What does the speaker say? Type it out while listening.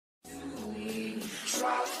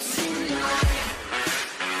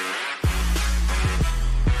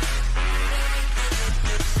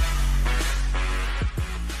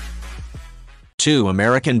Two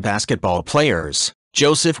American basketball players,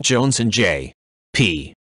 Jones and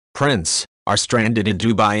J.P. Prince, are stranded in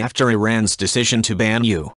Dubai after Iran's decision to ban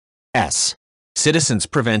U.S. citizens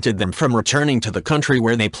prevented them from returning to the country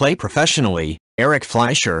where they play professionally.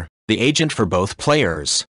 Fleisher, the agent for both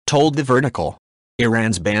players, told The Vertical.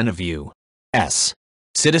 Iran's ban of U.S.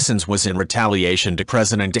 citizens was in retaliation to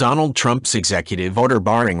President Donald Trump's executive order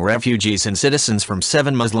barring refugees and citizens from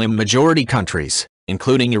 7 Muslim-majority countries,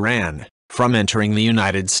 including Iran, from entering the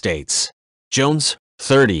United States. Jones,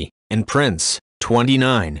 30, and Prince,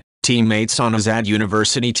 29, teammates on Azad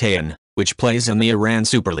University Tehan, which plays in the Iran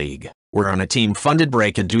Super League, were on a team-funded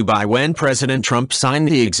break in Dubai when President Trump signed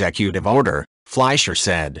the executive order, Fleisher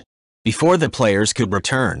said. Before the players could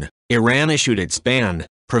return, Iran issued its ban,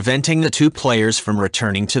 preventing the two players from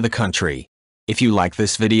returning to the country. If you like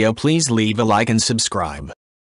this video, please leave a like and subscribe.